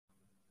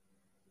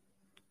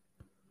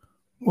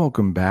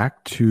Welcome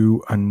back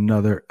to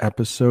another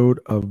episode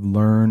of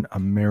Learn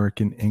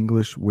American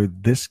English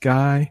with this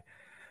guy.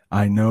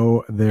 I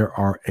know there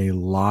are a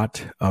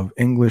lot of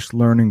English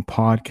learning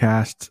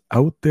podcasts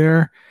out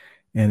there,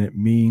 and it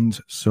means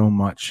so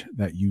much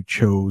that you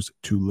chose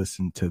to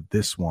listen to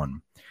this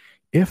one.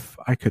 If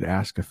I could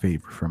ask a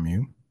favor from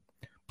you,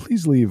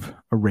 please leave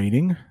a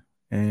rating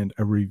and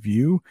a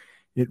review.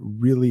 It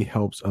really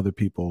helps other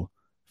people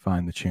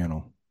find the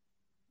channel.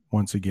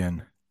 Once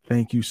again,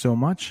 thank you so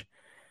much.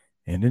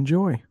 And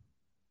enjoy.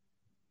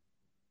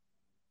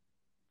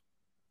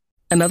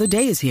 Another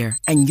day is here,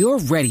 and you're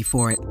ready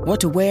for it. What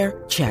to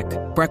wear? Check.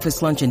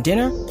 Breakfast, lunch, and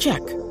dinner? Check.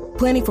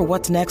 Planning for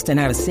what's next and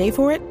how to save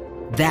for it?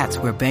 That's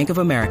where Bank of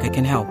America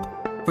can help.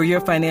 For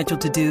your financial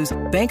to-dos,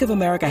 Bank of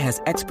America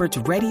has experts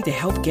ready to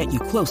help get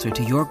you closer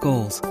to your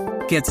goals.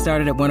 Get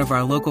started at one of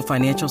our local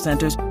financial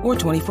centers or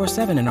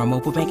 24/7 in our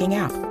mobile banking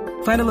app.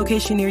 Find a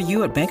location near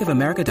you at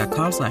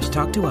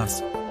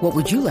bankofamerica.com/talktous. What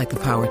would you like the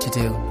power to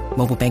do?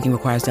 Mobile banking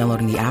requires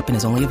downloading the app and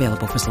is only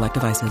available for select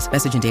devices.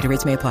 Message and data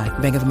rates may apply.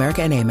 Bank of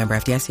America N.A., member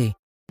FDIC.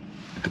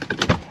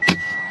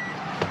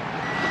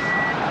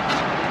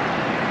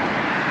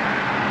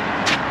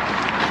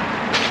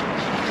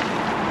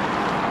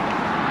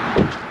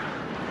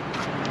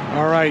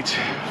 All right,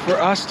 for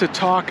us to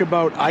talk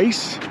about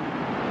ice,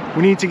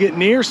 we need to get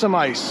near some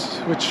ice,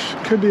 which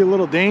could be a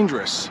little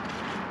dangerous.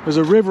 There's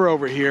a river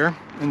over here,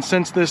 and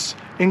since this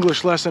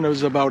English lesson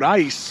is about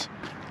ice,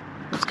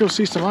 let's go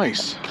see some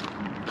ice.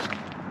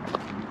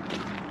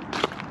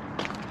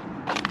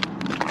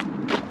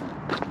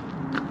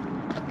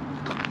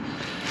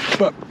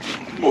 But,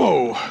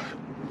 whoa.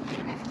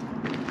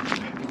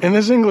 In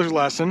this English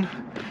lesson,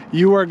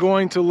 you are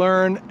going to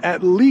learn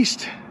at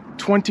least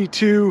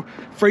 22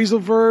 phrasal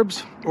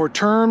verbs or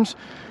terms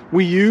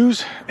we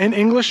use in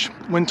English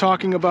when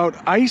talking about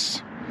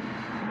ice.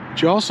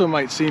 But you also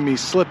might see me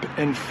slip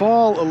and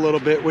fall a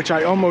little bit, which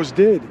I almost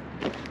did.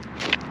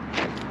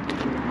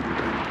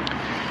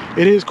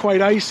 It is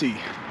quite icy.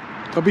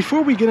 But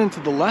before we get into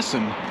the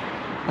lesson,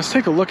 let's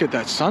take a look at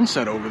that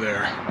sunset over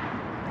there.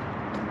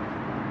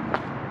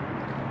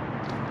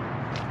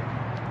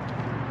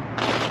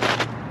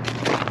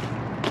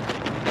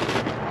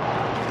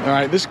 All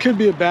right, this could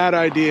be a bad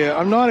idea.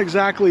 I'm not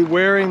exactly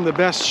wearing the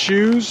best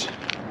shoes.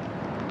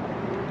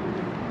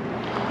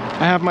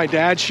 I have my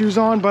dad's shoes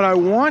on, but I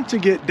want to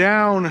get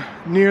down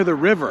near the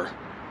river.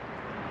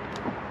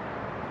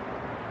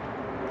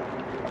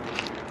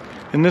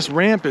 And this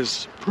ramp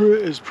is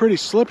pretty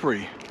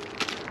slippery.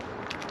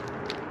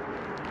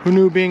 Who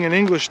knew being an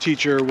English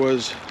teacher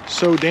was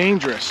so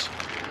dangerous?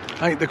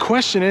 The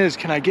question is,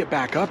 can I get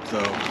back up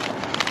though?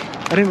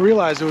 I didn't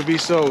realize it would be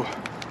so...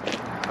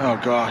 Oh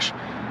gosh.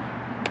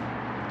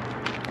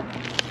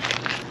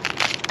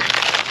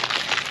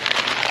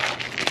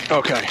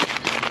 Okay.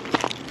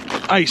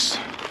 Ice.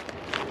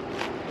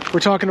 We're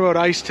talking about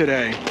ice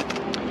today.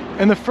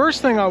 And the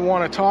first thing I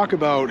want to talk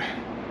about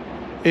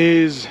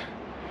is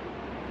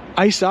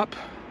ice up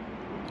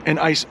and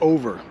ice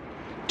over.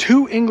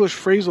 Two English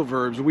phrasal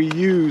verbs we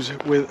use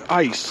with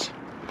ice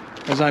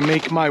as I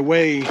make my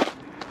way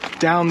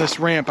down this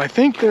ramp. I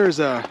think there's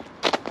a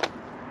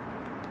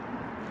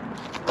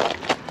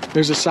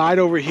side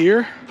over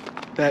here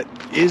that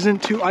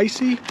isn't too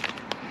icy,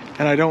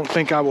 and I don't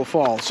think I will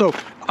fall. So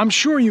I'm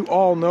sure you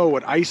all know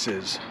what ice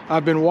is.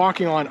 I've been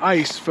walking on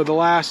ice for the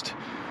last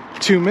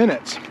 2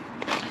 minutes.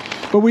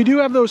 But we do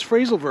have those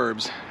phrasal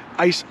verbs,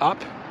 ice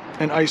up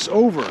and ice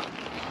over.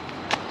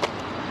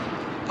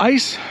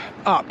 Ice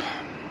up.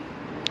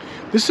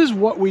 This is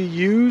what we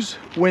use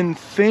when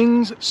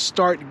things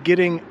start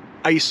getting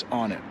ice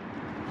on it.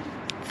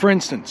 For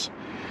instance,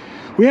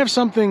 we have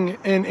something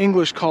in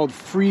English called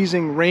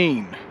freezing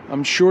rain.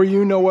 I'm sure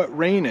you know what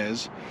rain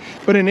is,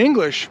 but in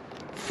English,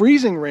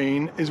 freezing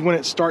rain is when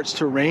it starts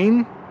to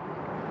rain.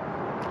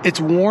 It's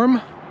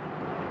warm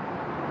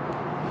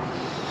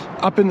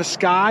up in the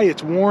sky,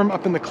 it's warm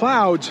up in the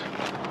clouds,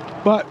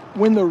 but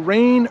when the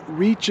rain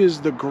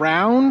reaches the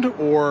ground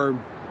or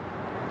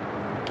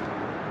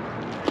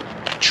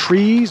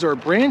trees or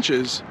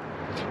branches,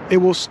 it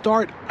will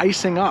start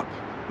icing up.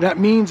 That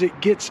means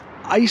it gets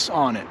ice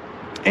on it,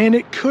 and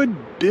it could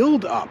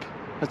build up.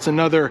 That's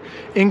another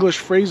English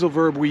phrasal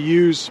verb we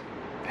use.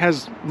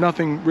 Has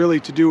nothing really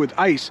to do with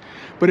ice,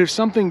 but if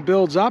something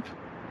builds up,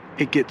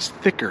 it gets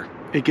thicker,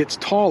 it gets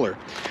taller.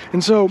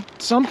 And so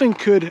something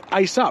could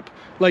ice up.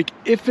 Like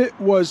if it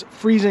was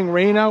freezing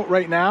rain out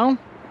right now,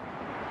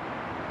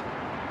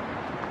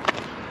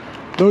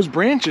 those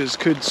branches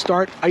could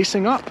start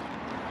icing up.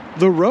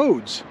 The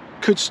roads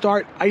could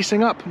start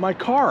icing up. My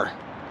car,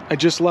 I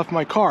just left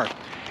my car.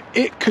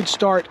 It could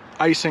start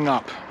icing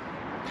up.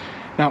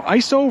 Now,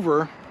 ice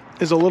over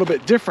is a little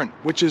bit different,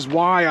 which is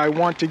why I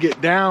want to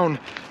get down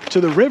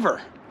to the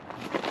river.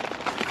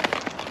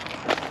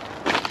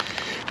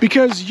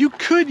 Because you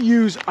could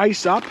use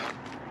ice up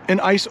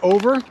and ice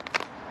over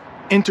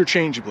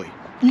interchangeably.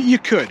 You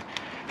could.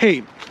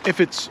 Hey, if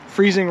it's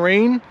freezing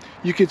rain,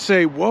 you could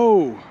say,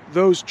 whoa,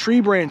 those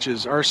tree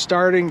branches are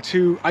starting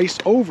to ice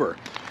over.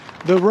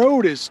 The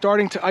road is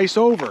starting to ice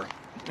over.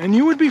 and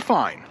you would be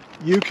fine.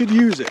 You could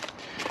use it.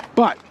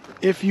 But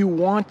if you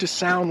want to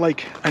sound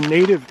like a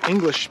native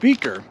English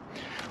speaker,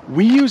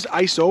 we use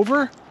ice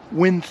over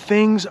when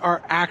things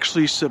are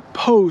actually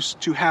supposed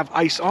to have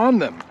ice on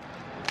them.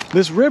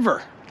 This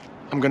river,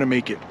 I'm gonna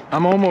make it.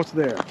 I'm almost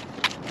there.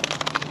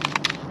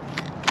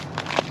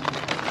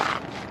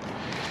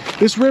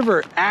 This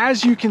river,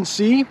 as you can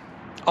see,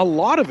 a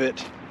lot of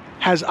it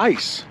has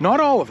ice. Not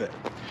all of it,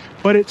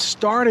 but it's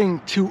starting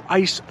to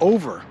ice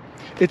over.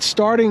 It's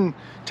starting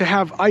to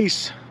have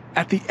ice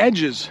at the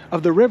edges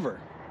of the river.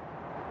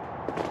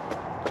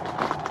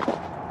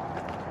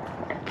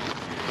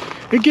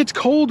 It gets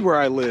cold where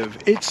I live.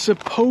 It's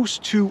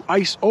supposed to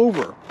ice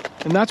over.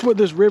 And that's what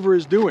this river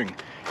is doing.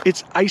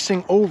 It's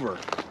icing over.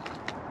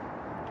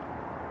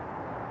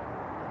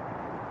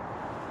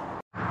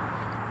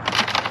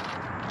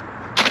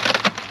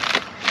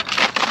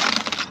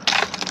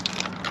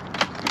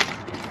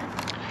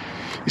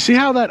 You see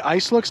how that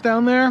ice looks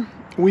down there?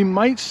 We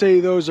might say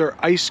those are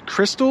ice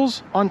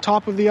crystals on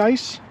top of the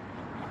ice.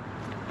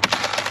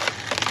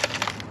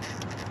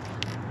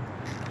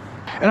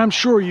 And I'm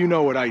sure you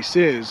know what ice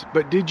is,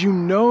 but did you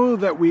know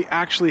that we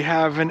actually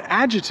have an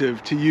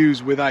adjective to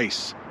use with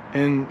ice?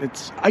 And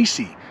it's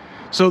icy.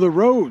 So the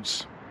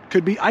roads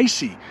could be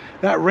icy.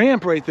 That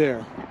ramp right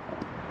there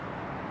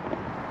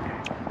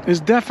is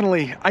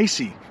definitely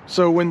icy.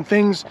 So when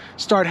things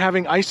start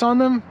having ice on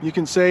them, you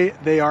can say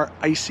they are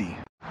icy.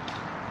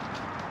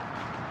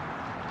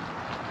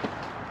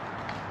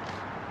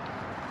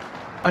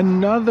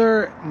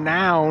 Another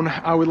noun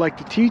I would like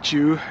to teach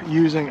you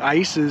using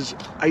ice is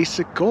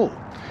icicle.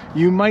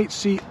 You might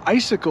see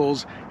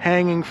icicles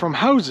hanging from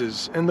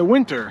houses in the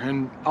winter,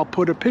 and I'll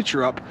put a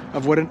picture up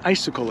of what an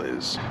icicle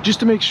is. Just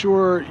to make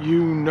sure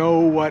you know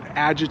what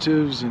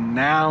adjectives and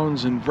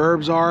nouns and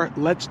verbs are,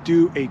 let's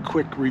do a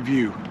quick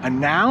review. A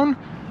noun,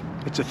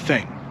 it's a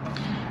thing.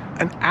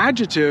 An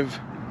adjective,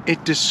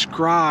 it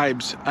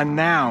describes a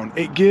noun.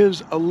 It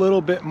gives a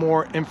little bit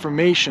more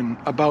information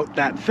about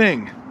that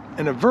thing.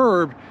 And a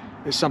verb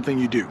is something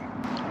you do.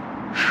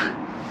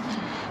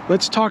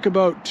 Let's talk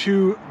about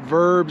two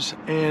verbs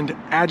and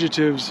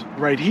adjectives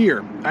right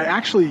here. I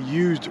actually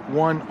used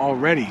one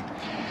already.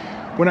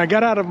 When I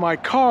got out of my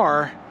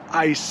car,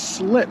 I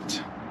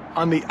slipped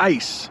on the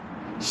ice.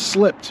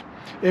 Slipped.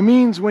 It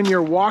means when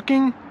you're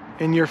walking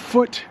and your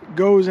foot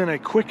goes in a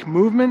quick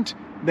movement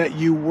that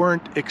you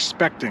weren't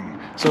expecting.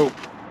 So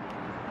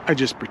I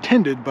just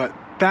pretended, but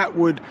that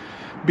would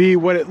be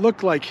what it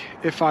looked like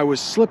if I was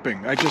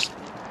slipping. I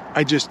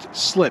just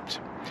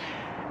slipped.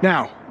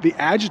 Now, the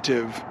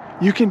adjective,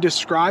 you can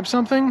describe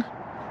something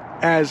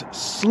as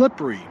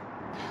slippery.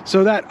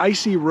 So that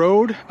icy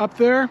road up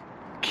there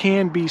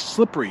can be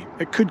slippery.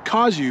 It could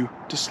cause you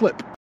to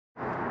slip.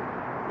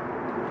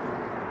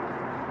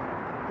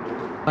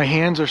 My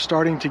hands are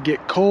starting to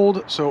get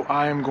cold, so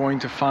I am going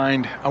to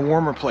find a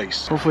warmer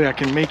place. Hopefully I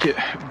can make it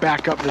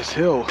back up this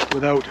hill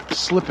without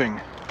slipping.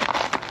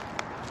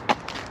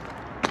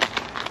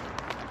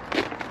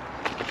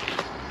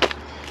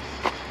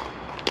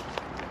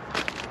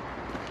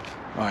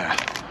 Oh yeah,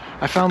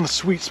 I found the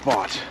sweet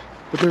spot,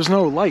 but there's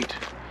no light.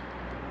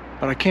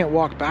 But I can't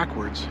walk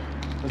backwards.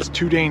 That's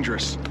too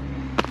dangerous.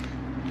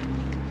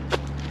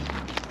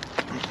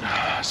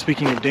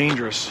 Speaking of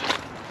dangerous,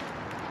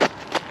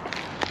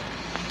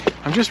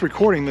 I'm just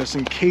recording this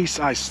in case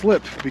I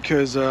slip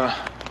because I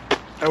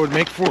would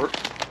make for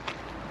it.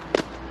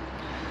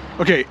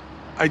 Okay,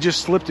 I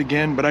just slipped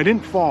again, but I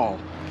didn't fall.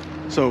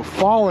 So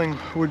falling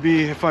would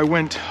be if I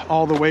went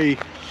all the way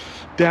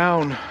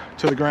down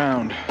to the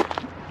ground.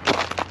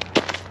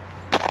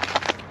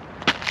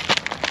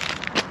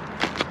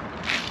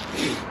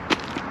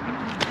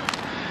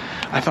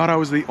 I thought I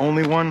was the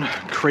only one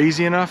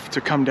crazy enough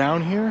to come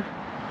down here,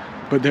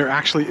 but there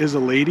actually is a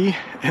lady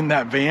in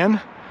that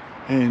van,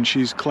 and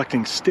she's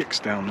collecting sticks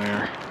down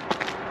there.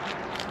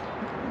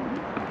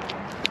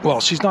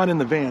 Well, she's not in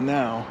the van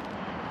now.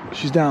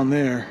 She's down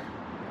there,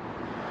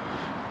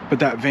 but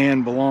that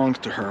van belongs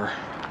to her.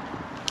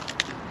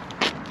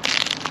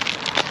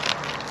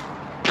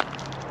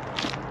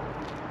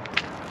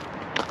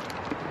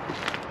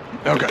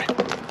 Okay,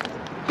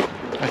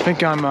 I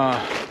think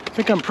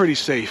I'm pretty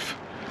safe.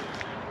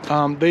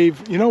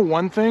 You know,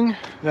 one thing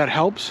that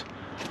helps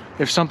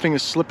if something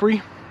is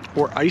slippery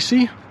or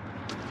icy,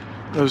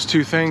 those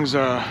two things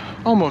are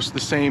almost the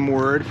same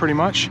word, pretty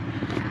much.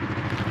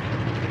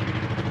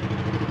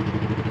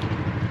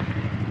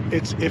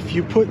 It's if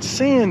you put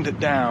sand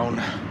down.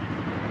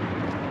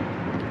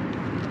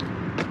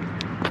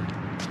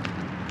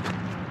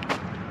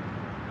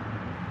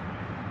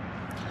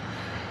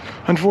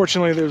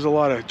 Unfortunately, there's a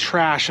lot of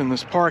trash in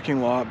this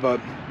parking lot, but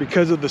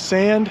because of the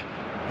sand,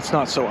 it's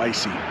not so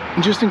icy.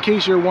 And just in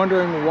case you're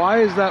wondering,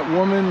 why is that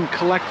woman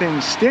collecting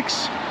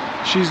sticks?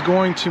 She's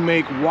going to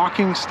make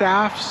walking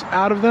staffs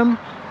out of them,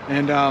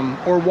 and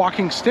or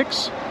walking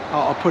sticks.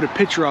 I'll put a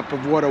picture up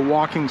of what a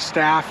walking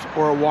staff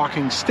or a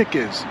walking stick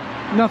is.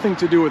 Nothing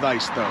to do with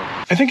ice though.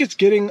 I think it's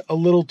getting a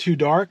little too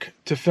dark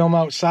to film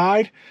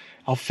outside.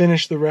 I'll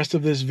finish the rest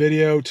of this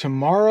video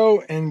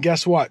tomorrow, and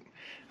guess what?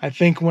 I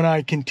think when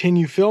I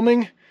continue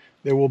filming,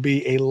 there will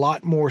be a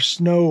lot more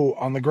snow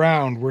on the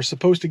ground. We're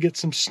supposed to get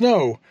some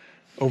snow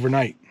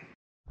overnight.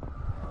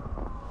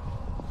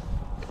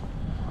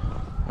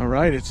 All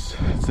right, it's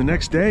the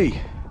next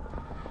day.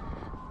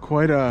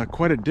 Quite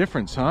a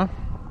difference, huh?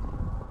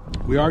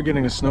 We are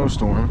getting a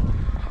snowstorm,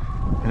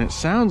 and it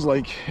sounds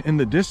like in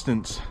the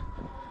distance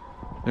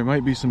there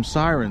might be some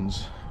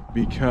sirens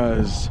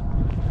because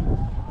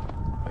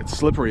it's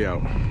slippery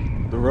out.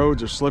 The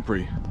roads are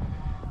slippery.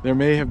 There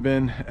may have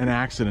been an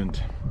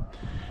accident.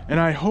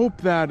 And I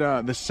hope that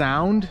the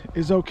sound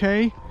is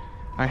okay.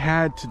 I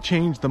had to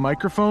change the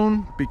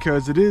microphone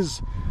because it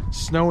is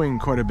snowing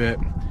quite a bit.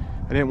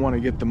 I didn't want to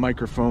get the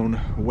microphone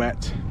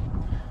wet.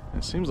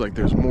 It seems like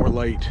there's more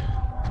light.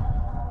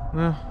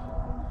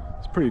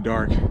 It's pretty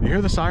dark. You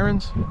hear the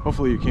sirens?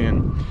 Hopefully you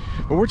can.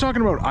 But we're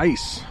talking about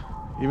ice,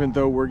 even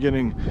though we're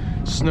getting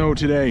snow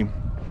today.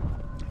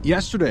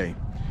 Yesterday,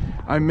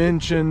 I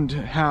mentioned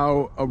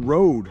how a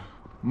road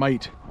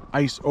might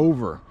ice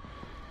over.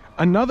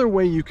 Another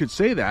way you could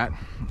say that,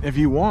 if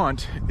you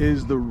want,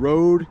 is the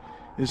road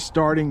is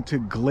starting to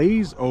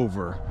glaze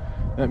over.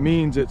 That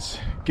means it's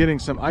getting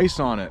some ice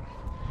on it.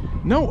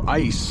 No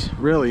ice,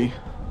 really.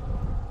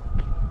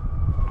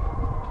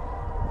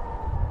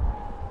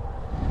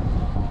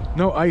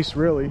 No ice,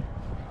 really,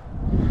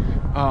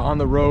 on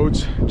the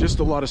roads. Just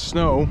a lot of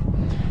snow.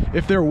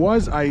 If there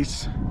was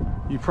ice,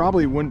 you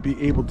probably wouldn't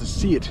be able to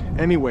see it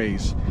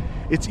anyways.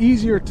 It's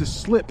easier to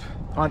slip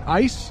on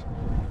ice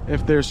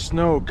if there's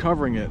snow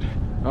covering it.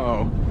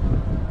 Uh-oh.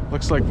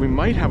 Looks like we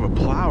might have a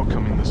plow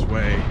coming this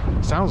way.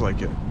 Sounds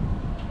like it.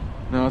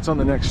 No, it's on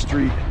the next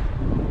street.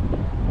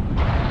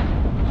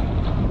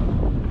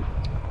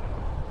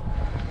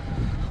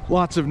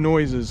 Lots of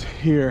noises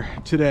here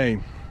today.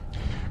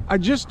 I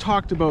just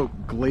talked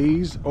about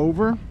glaze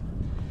over.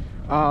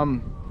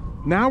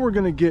 Now we're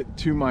gonna get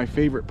to my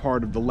favorite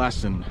part of the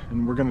lesson,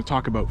 and we're gonna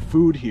talk about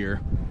food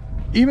here,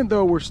 even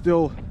though we're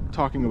still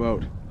talking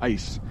about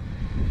ice.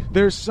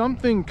 There's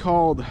something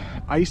called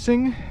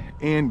icing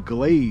and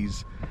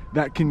glaze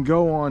that can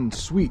go on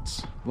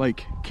sweets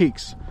like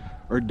cakes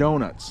or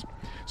donuts.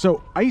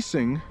 So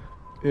icing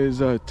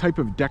is a type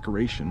of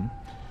decoration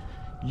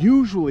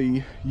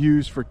usually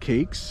used for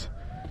cakes,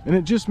 and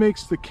it just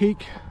makes the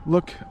cake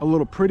look a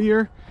little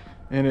prettier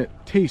and it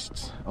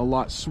tastes a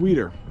lot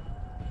sweeter.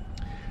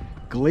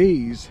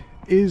 Glaze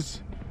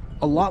is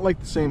a lot like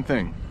the same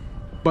thing,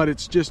 but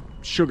it's just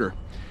sugar,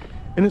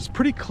 and it's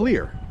pretty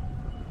clear.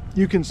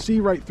 You can see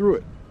right through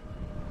it.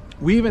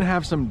 We even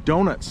have some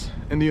donuts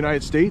in the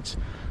United States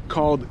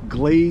called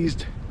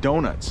glazed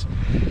donuts.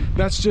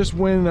 That's just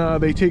when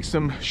they take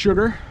some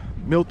sugar,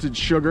 melted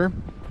sugar,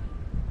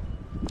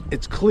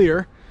 it's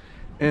clear,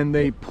 and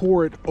they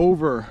pour it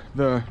over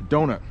the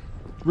donut.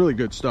 Really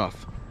good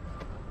stuff.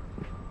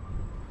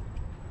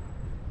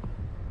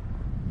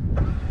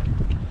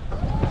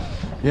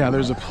 Yeah,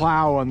 there's a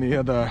plow on the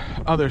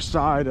other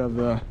side of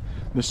the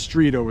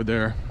street over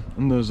there,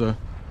 and there's a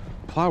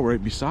plow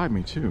right beside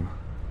me too.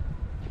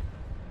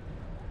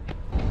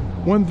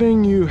 One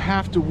thing you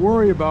have to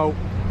worry about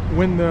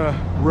when the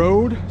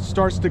road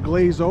starts to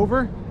glaze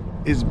over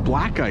is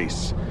black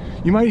ice.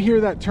 You might hear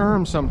that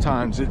term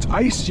sometimes. It's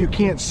ice you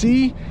can't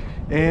see,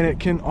 and it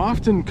can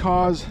often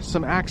cause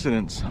some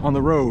accidents on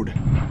the road.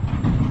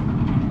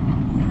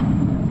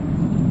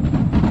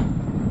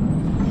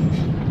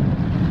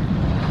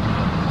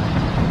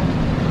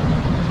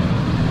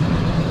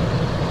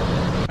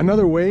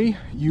 Another way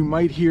you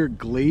might hear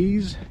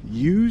glaze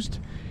used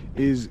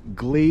is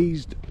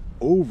glazed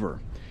over.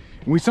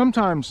 We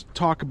sometimes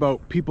talk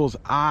about people's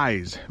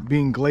eyes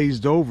being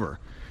glazed over.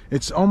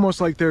 It's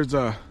almost like there's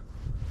a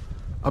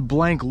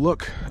blank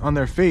look on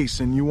their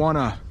face and you want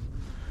to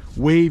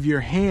wave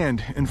your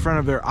hand in front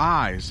of their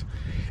eyes.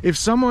 If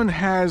someone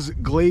has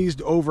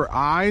glazed over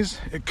eyes,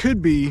 it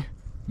could be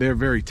they're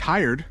very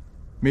tired.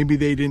 Maybe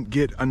they didn't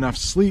get enough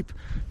sleep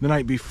the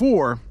night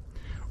before,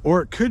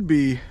 or it could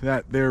be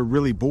that they're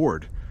really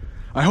bored.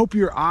 I hope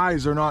your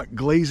eyes are not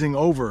glazing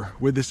over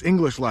with this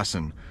English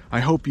lesson.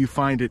 I hope you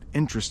find it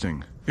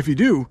interesting. If you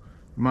do,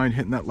 mind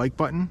hitting that like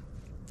button?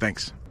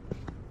 Thanks.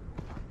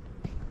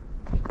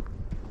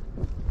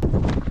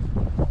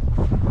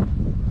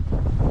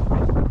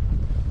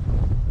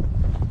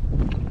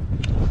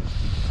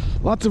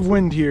 Lots of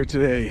wind here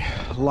today.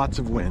 Lots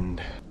of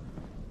wind.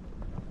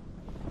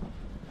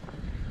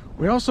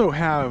 We also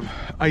have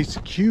ice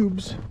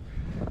cubes.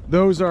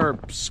 Those are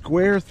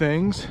square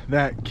things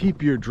that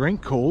keep your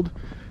drink cold,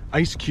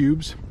 ice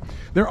cubes.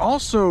 They're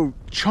also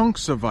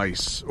chunks of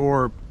ice,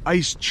 or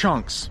ice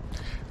chunks.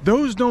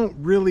 Those don't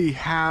really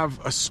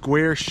have a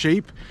square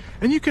shape,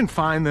 and you can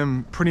find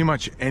them pretty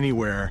much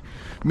anywhere.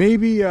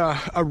 Maybe a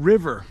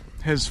river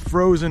has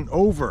frozen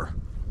over.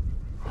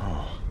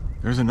 Oh,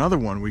 there's another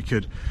one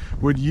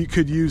you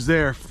could use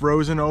there,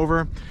 frozen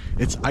over.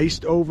 It's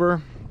iced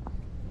over.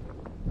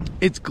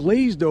 It's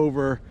glazed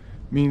over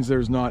means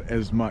there's not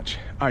as much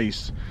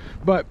ice,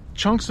 but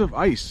chunks of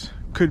ice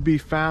could be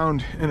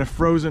found in a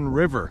frozen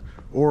river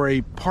or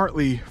a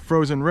partly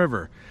frozen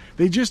river.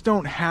 They just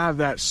don't have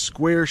that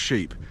square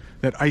shape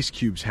that ice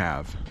cubes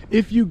have.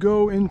 If you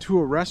go into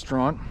a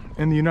restaurant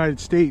in the United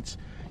States,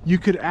 you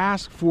could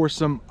ask for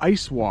some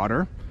ice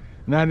water,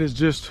 and that is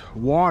just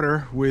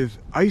water with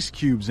ice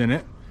cubes in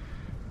it.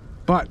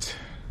 But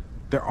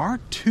there are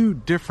two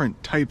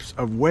different types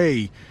of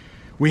way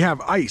we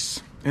have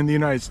ice in the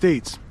United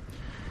States: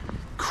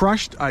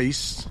 crushed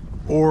ice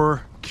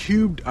or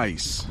cubed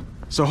ice.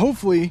 So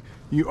hopefully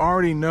you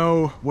already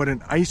know what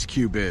an ice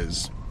cube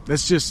is.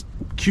 That's just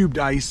cubed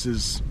ice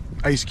is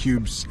ice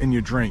cubes in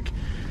your drink.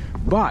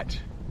 But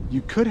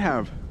you could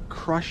have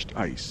crushed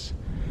ice.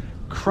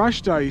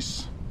 Crushed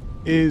ice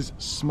is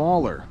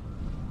smaller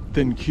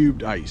than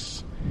cubed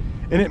ice,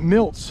 and it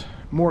melts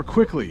more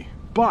quickly,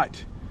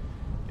 but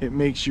it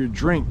makes your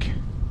drink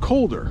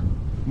colder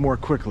more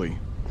quickly.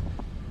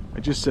 I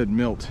just said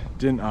melt,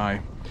 didn't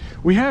I?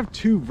 We have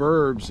two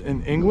verbs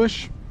in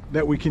English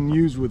that we can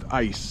use with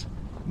ice: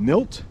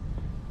 melt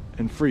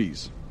and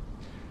freeze.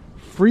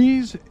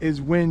 Freeze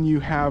is when you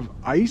have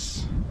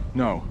ice.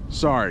 No,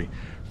 sorry.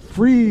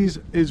 Freeze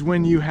is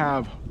when you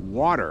have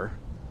water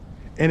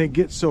and it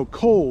gets so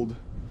cold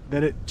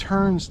that it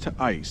turns to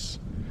ice.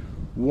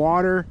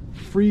 Water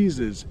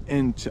freezes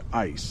into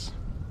ice.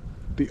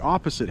 The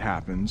opposite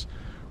happens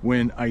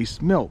when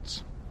ice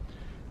melts.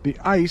 The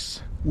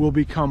ice will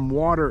become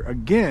water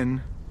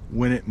again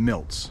when it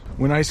melts.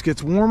 When ice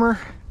gets warmer,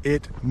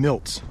 it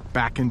melts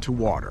back into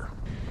water.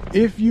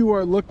 If you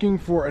are looking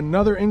for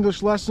another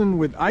English lesson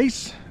with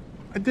ice,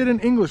 I did an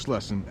English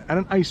lesson at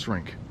an ice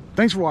rink.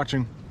 Thanks for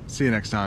watching. See you next time.